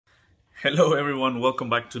Hello everyone,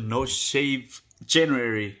 welcome back to No Shave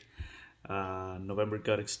January. November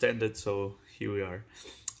got extended, so here we are.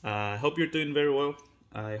 I hope you're doing very well.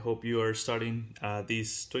 I hope you are starting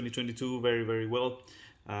this 2022 very well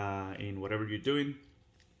in whatever you're doing.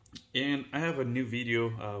 And I have a new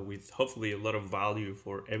video with hopefully a lot of value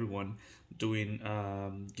for everyone doing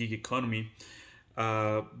gig economy,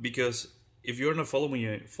 because if you're not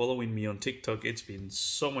following me on TikTok, it's been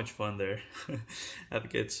so much fun there. I've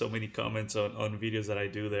get so many comments on videos that I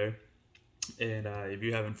do there. And if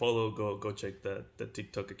you haven't followed, go check the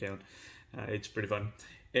TikTok account. It's pretty fun.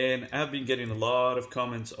 And I've been getting a lot of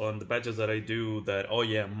comments on the batches that I do that, oh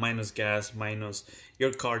yeah, minus gas, minus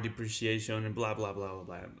your car depreciation and blah blah blah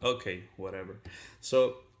blah. Okay, whatever.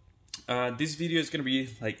 So this video is gonna be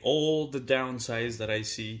like all the downsides that I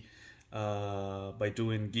see by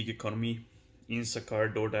doing gig economy,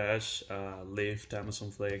 Instacart, DoorDash, Lyft, Amazon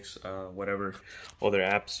Flex, whatever other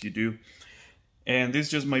apps you do. And this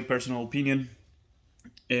is just my personal opinion,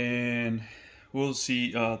 and we'll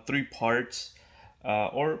see three parts,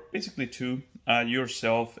 or basically two: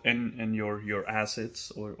 yourself and your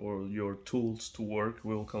assets or your tools to work.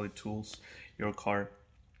 We'll call it tools, your car,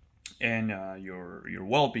 and your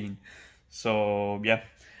well-being. So yeah,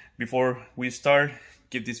 before we start,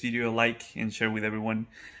 give this video a like and share with everyone.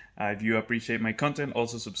 If you appreciate my content,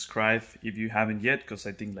 also subscribe if you haven't yet, because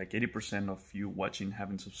I think like 80% of you watching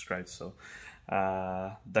haven't subscribed. So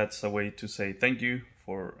that's a way to say thank you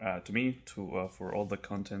for for all the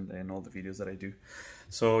content and all the videos that I do.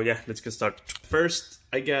 So yeah, let's get started. First,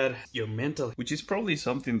 I got your mental, which is probably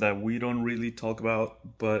something that we don't really talk about,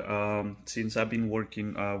 but since I've been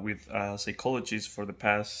working with psychologists for the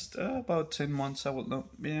past about 10 months, I would know,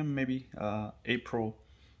 yeah, maybe April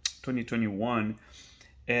 2021.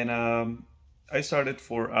 And I started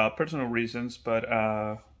for personal reasons, but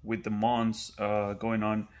with the months going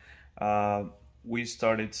on, we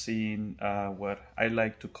started seeing what I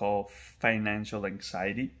like to call financial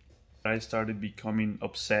anxiety. I started becoming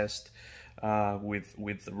obsessed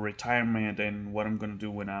with retirement and what I'm going to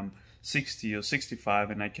do when I'm 60 or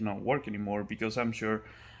 65 and I cannot work anymore, because I'm sure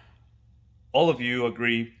all of you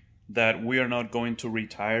agree that we are not going to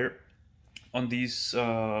retire on these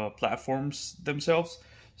platforms themselves.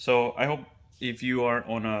 So I hope if you are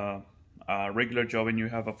on a regular job and you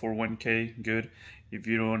have a 401k, good. If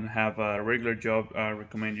you don't have a regular job, I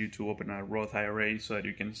recommend you to open a Roth IRA so that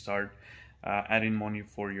you can start adding money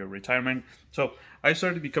for your retirement. So I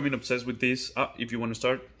started becoming obsessed with this. If you want to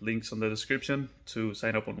start, links on the description to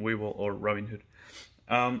sign up on Webull or Robinhood.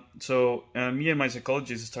 So me and my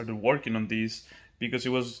psychologist started working on this because it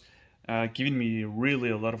was giving me really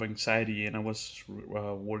a lot of anxiety, and I was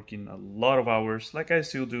working a lot of hours, like I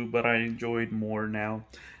still do, but I enjoy it more now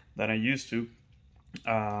than I used to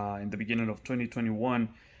in the beginning of 2021,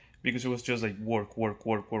 because it was just like work,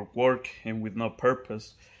 and with no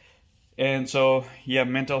purpose. And so yeah,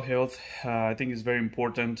 mental health I think is very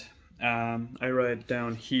important. I write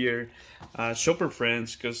down here shopper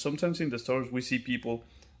friends, because sometimes in the stores we see people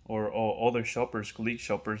or other shoppers, colleague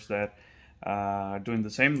shoppers, that are doing the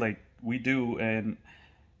same like we do. And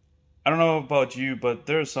I don't know about you, but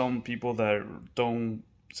there are some people that don't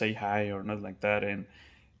say hi or nothing like that, and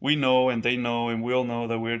we know and they know and we all know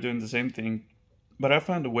that we're doing the same thing. But I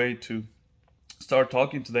found a way to start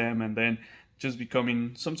talking to them and then just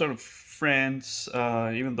becoming some sort of friends,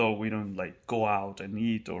 even though we don't like go out and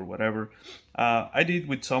eat or whatever. I did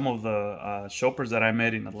with some of the shoppers that I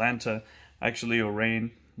met in Atlanta. Actually, Orain,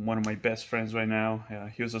 one of my best friends right now,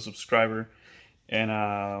 he was a subscriber,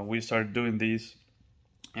 and we started doing this,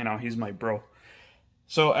 and now he's my bro.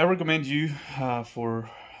 So I recommend you for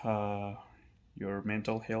your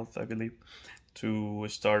mental health, I believe, to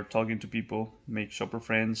start talking to people, make shopper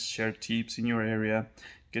friends, share tips in your area,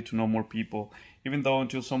 get to know more people. Even though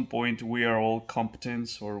until some point we are all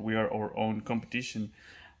competence or we are our own competition,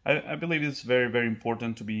 I believe it's very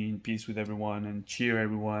important to be in peace with everyone and cheer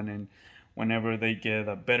everyone. And whenever they get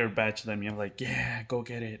a better batch than me, I'm like, yeah, go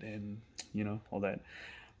get it, and you know, all that.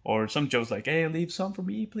 Or some jokes like, hey, leave some for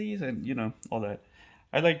me, please, and you know, all that.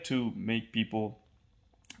 I like to make people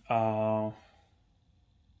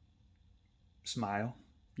smile.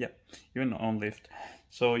 Yeah, even on Lyft.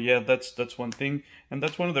 So yeah, that's one thing, and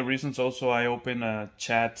that's one of the reasons also I opened a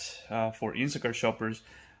chat for Instacart shoppers.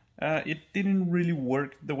 It didn't really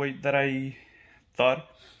work the way that I thought,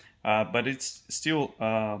 but it's still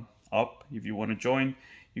up. If you want to join,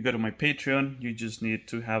 you go to my Patreon. You just need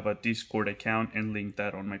to have a Discord account and link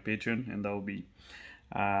that on my Patreon, and that will be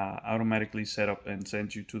automatically set up and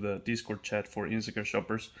send you to the Discord chat for Instacart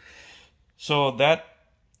shoppers. So that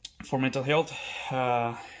for mental health,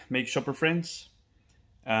 make shopper friends,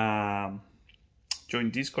 Join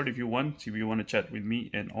Discord if you want to chat with me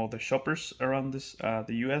and all the shoppers around the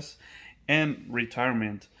US. And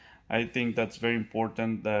retirement, I think that's very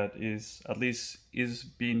important. That is at least is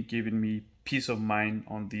being giving me peace of mind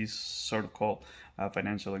on this sort of called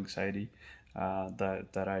financial anxiety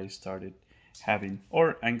that I started having,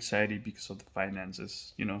 or anxiety because of the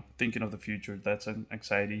finances. Thinking of the future, that's an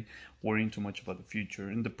anxiety, worrying too much about the future,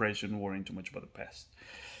 and depression, worrying too much about the past.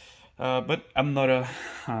 But I'm not a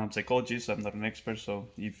psychologist, I'm not an expert, so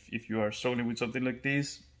if you are struggling with something like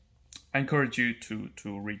this, I encourage you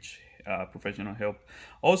to reach professional help.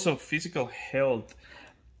 Also, physical health.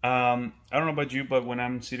 I don't know about you, but when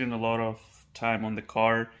I'm sitting a lot of time on the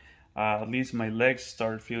car, at least my legs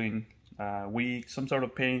start feeling weak, some sort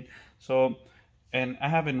of pain. And I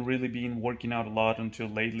haven't really been working out a lot until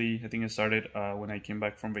lately. I think I started when I came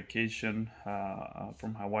back from vacation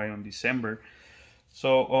from Hawaii in December.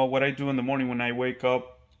 So what I do in the morning when I wake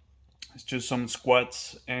up is just some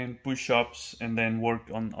squats and push-ups, and then work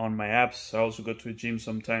on my abs. I also go to the gym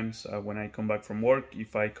sometimes when I come back from work,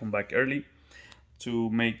 if I come back early, to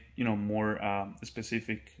make more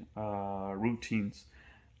specific routines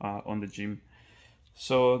on the gym.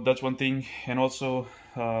 So that's one thing. And also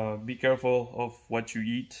be careful of what you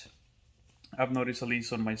eat. I've noticed, at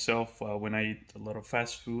least on myself, when I eat a lot of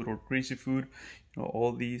fast food or greasy food,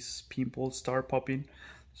 all these pimples start popping.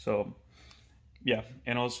 So yeah.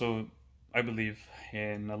 And also, I believe,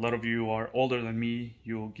 and a lot of you are older than me,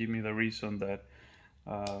 you'll give me the reason that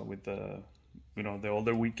with the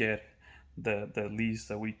older we get, the least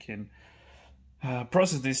that we can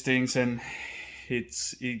process these things, and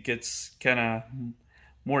it gets kind of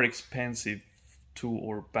more expensive to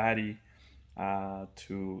our body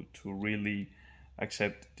to really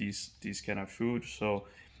accept these kind of food. So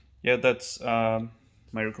yeah, that's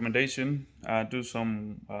my recommendation. Do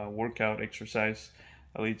some workout exercise.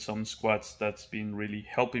 I did some squats. That's been really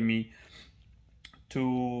helping me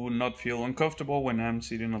to not feel uncomfortable when I'm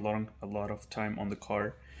sitting a lot of time on the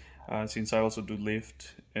car, since I also do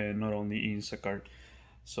Lyft and not only Instacart.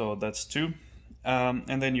 So that's two.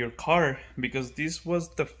 And then your car, because this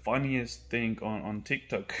was the funniest thing on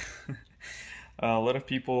TikTok. A lot of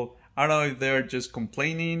people, I don't know if they're just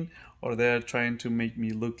complaining or they're trying to make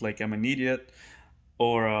me look like I'm an idiot,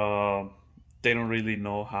 or they don't really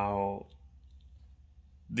know how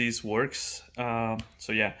this works.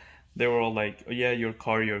 So yeah, they were all like, oh yeah, your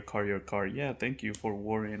car. Yeah, thank you for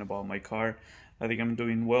worrying about my car. I think I'm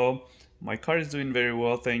doing well. My car is doing very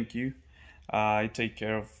well, thank you. I take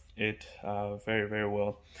care of it very, very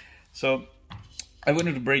well. So I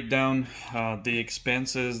wanted to break down the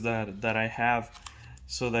expenses that I have,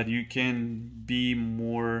 so that you can be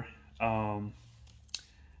more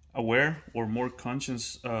aware or more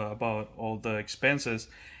conscious about all the expenses.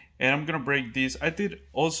 And I'm gonna break this. I did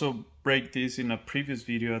also break this in a previous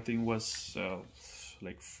video. I think it was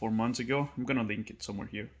like 4 months ago. I'm gonna link it somewhere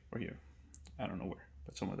here or here. I don't know where,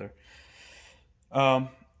 but somewhere there.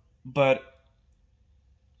 But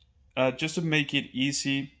just to make it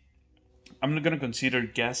easy, I'm not gonna consider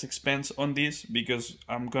gas expense on this, because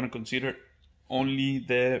I'm gonna consider only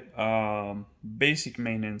the basic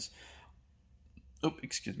maintenance.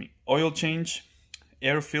 Oil change,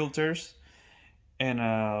 air filters, and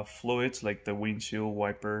fluids like the windshield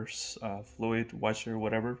wipers, fluid, washer,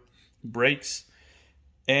 whatever, brakes,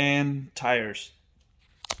 and tires.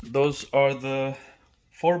 Those are the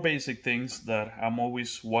 4 basic things that I'm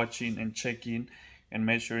always watching and checking and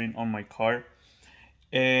measuring on my car.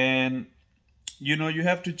 And you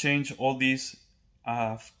have to change all these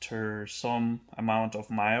after some amount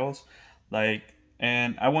of miles.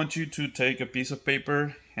 And I want you to take a piece of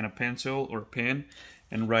paper and a pencil or pen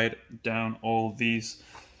and write down all these,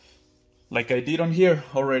 like I did on here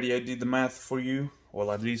already. I did the math for you,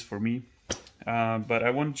 well, at least for me. But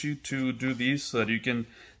I want you to do this so that you can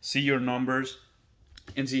see your numbers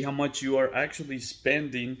and see how much you are actually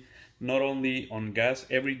spending, not only on gas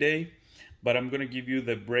every day, but I'm going to give you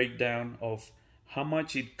the breakdown of how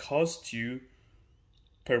much it costs you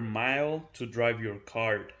per mile to drive your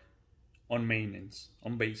car on maintenance,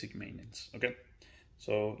 on basic maintenance. Okay,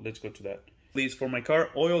 so let's go to that. Please, for my car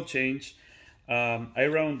oil change, I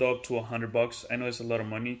round up to $100. I know it's a lot of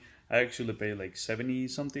money. I actually pay like 70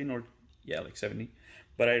 something, or yeah, like 70,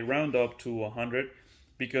 but I round up to 100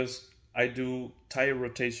 because I do tire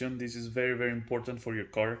rotation. This is very, very important for your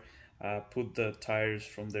car. Put the tires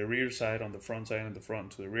from the rear side on the front side and the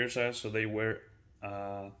front to the rear side, so they wear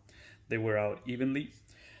out evenly.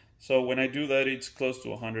 So when I do that, it's close to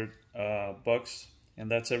 $100 bucks,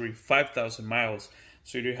 and that's every 5,000 miles.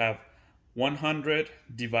 So you have 100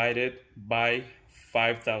 divided by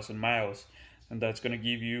 5,000 miles. and that's gonna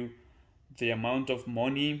give you the amount of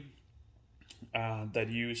money that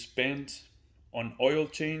you spend on oil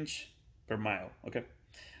change per mile. Okay,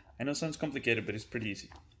 I know it sounds complicated, but it's pretty easy.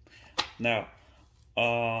 Now,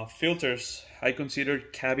 filters. I consider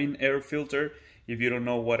cabin air filter. If you don't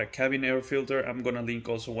know what a cabin air filter, I'm gonna link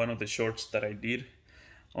also one of the shorts that I did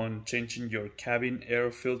on changing your cabin air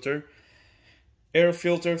filter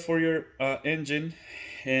for your engine.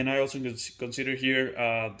 And I also consider here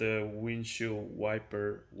the windshield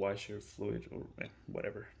wiper washer fluid, or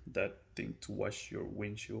whatever, that thing to wash your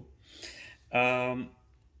windshield. And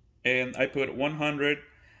I put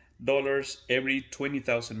 $100 every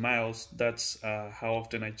 20,000 miles. That's how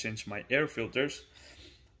often I change my air filters.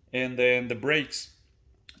 And then the brakes.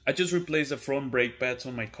 I just replaced the front brake pads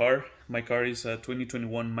on my car. My car is a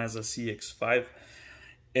 2021 Mazda CX-5.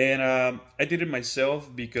 And I did it myself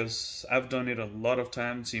because I've done it a lot of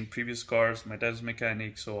times in previous cars. My dad's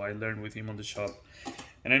mechanic, so I learned with him on the shop.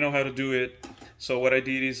 And I know how to do it. So what I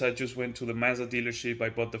did is I just went to the Mazda dealership. I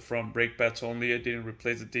bought the front brake pads only. I didn't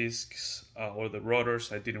replace the discs or the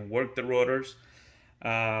rotors. I didn't work the rotors.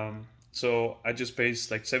 So I just paid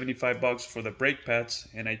like $75 for the brake pads,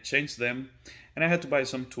 and I changed them. And I had to buy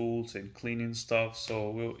some tools and cleaning stuff.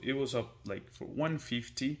 So it was up like for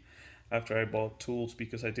 $150 after I bought tools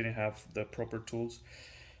because I didn't have the proper tools.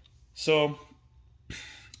 So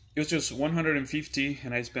it was just $150,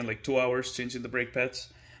 and I spent like 2 hours changing the brake pads.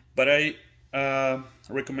 But I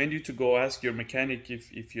recommend you to go ask your mechanic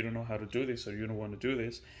if you don't know how to do this or you don't want to do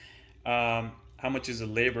this. How much is the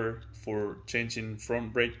labor for changing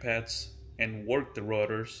front brake pads and work the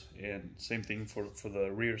rotors, and same thing for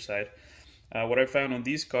the rear side. What I found on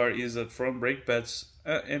this car is that front brake pads,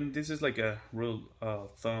 and this is like a rule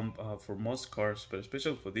thumb for most cars, but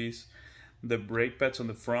especially for these, the brake pads on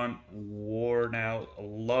the front worn out a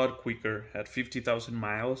lot quicker at 50,000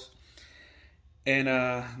 miles. And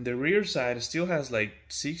the rear side still has like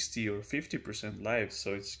 60 or 50% life,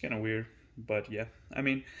 so it's kind of weird. But yeah, I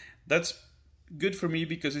mean, that's good for me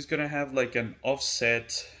because it's gonna have like an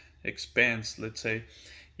offset expense. Let's say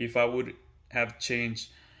if I would have changed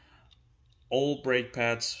all brake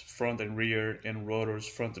pads front and rear and rotors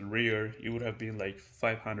front and rear, it would have been like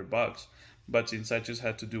 $500. But since I just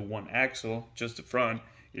had to do one axle, just the front,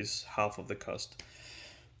 is half of the cost.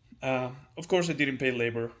 Of course, I didn't pay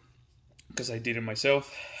labor because I did it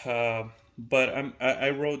myself. But I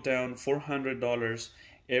wrote down $400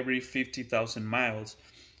 every 50,000 miles.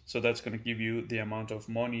 So that's going to give you the amount of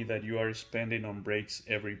money that you are spending on brakes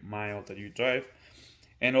every mile that you drive.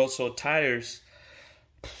 And also tires.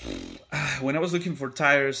 When I was looking for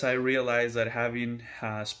tires, I realized that having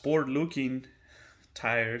sport looking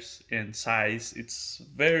tires and size, it's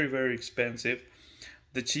very, very expensive.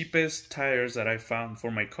 The cheapest tires that I found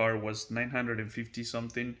for my car was $950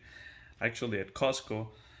 something, actually at Costco.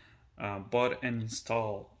 Bought and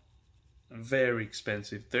installed. Very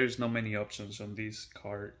expensive. There's not many options on this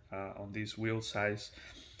car, on this wheel size.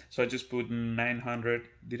 So I just put 900.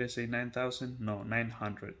 Did I say 9,000? No,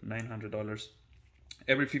 $900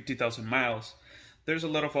 every 50,000 miles. There's a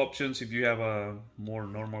lot of options if you have a more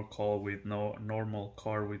normal car with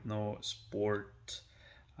no sport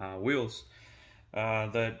wheels.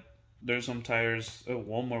 That there's some tires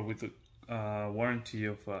Walmart with a warranty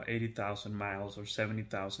of 80,000 miles or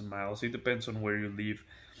 70,000 miles. It depends on where you live.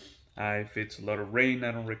 If it's a lot of rain,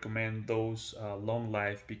 I don't recommend those long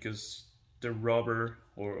life because the rubber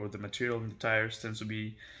or the material in the tires tends to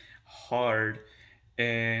be hard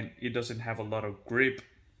and it doesn't have a lot of grip.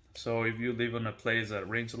 So if you live in a place that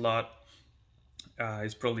rains a lot,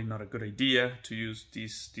 it's probably not a good idea to use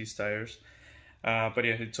these tires. But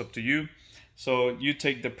yeah, it's up to you. So you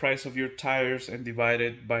take the price of your tires and divide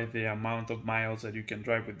it by the amount of miles that you can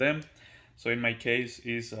drive with them. So in my case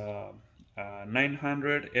is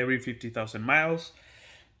 900 every 50,000 miles.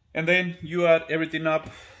 And then you add everything up.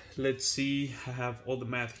 Let's see, I have all the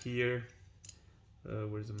math here.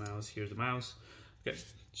 Where's the mouse? Here's the mouse. Okay,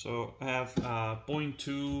 so I have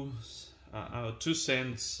 2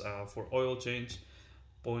 cents for oil change,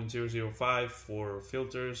 0.005 for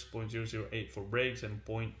filters, 0.008 for brakes, and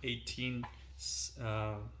 $0.18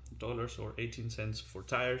 or 18 cents for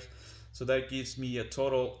tires. So that gives me a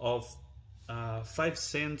total of 5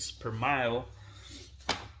 cents per mile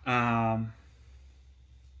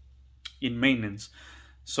in maintenance.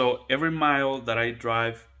 So every mile that I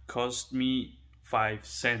drive costs me 5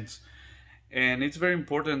 cents. And it's very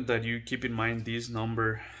important that you keep in mind this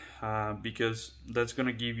number because that's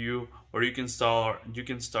gonna give you, or you can start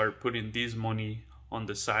putting this money on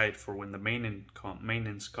the side for when the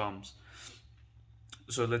maintenance comes.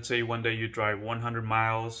 So let's say one day you drive 100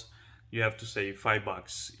 miles, you have to save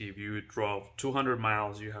 $5. If you drove 200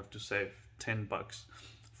 miles, you have to save $10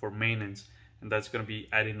 for maintenance, and that's gonna be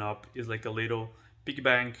adding up. It's like a little piggy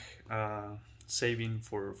bank saving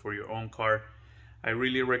for your own car. I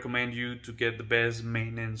really recommend you to get the best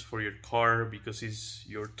maintenance for your car because it's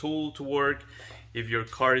your tool to work. If your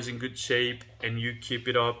car is in good shape and you keep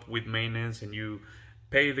it up with maintenance and you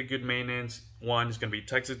pay the good maintenance, one is going to be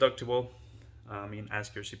tax deductible. I mean,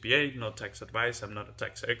 ask your CPA, no tax advice. I'm not a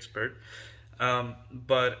tax expert.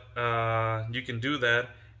 But you can do that,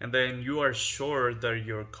 and then you are sure that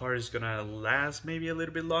your car is going to last maybe a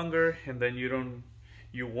little bit longer, and then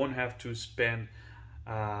you won't have to spend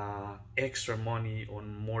extra money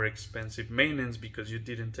on more expensive maintenance because you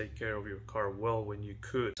didn't take care of your car well when you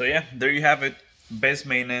could. So yeah, there you have it. Best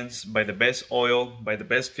maintenance, by the best oil, by the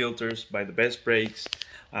best filters, by the best brakes,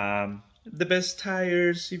 the best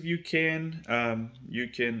tires if you can.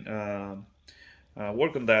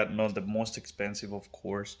 Work on that, not the most expensive of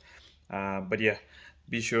course, but yeah,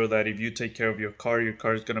 be sure that if you take care of your car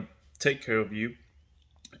is gonna take care of you.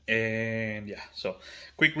 And yeah, so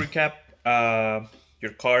quick recap.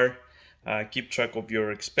 Your car, keep track of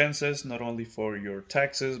your expenses, not only for your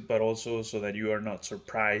taxes but also so that you are not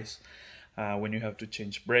surprised when you have to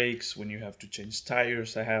change brakes, when you have to change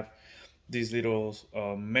tires. I have these little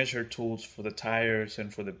measure tools for the tires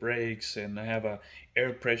and for the brakes, and I have a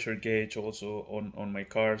air pressure gauge also on my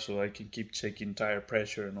car so I can keep checking tire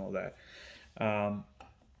pressure and all that.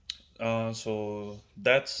 So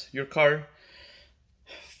that's your car.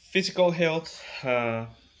 Physical health, I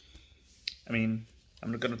mean, I'm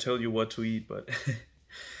not gonna tell you what to eat, but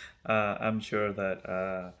I'm sure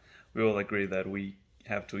that we all agree that we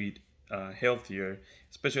have to eat healthier,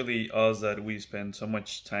 especially us that we spend so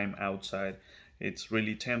much time outside. It's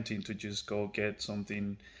really tempting to just go get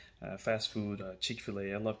something fast food,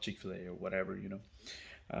 Chick-fil-A. I love Chick-fil-A or whatever, you know.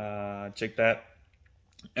 Check that,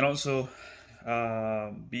 and also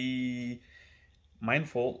be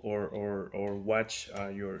mindful or watch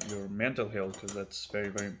your mental health, because that's very,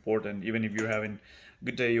 very important. Even if you're having a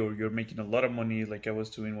good day or you're making a lot of money like I was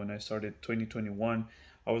doing when I started 2021,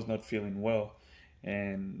 I was not feeling well,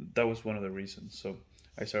 and that was one of the reasons. So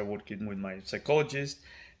I started working with my psychologist,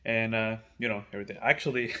 and you know, everything.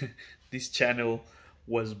 Actually, this channel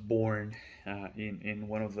was born in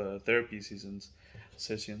one of the therapy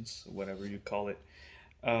sessions, whatever you call it.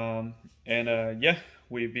 Yeah,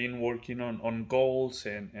 we've been working on goals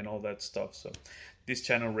and all that stuff. So this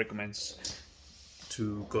channel recommends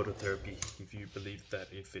to go to therapy if you believe that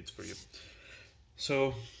it fits for you.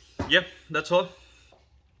 So yeah, that's all.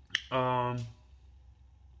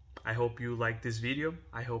 I hope you like this video.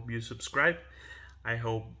 I hope you subscribe. I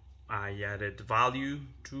hope I added value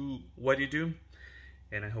to what you do,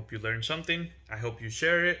 and I hope you learned something. I hope you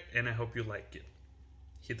share it, and I hope you like it.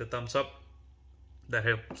 Hit the thumbs up. That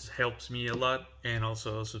helps me a lot, and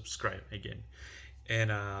also subscribe again.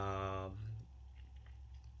 And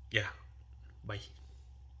yeah, bye.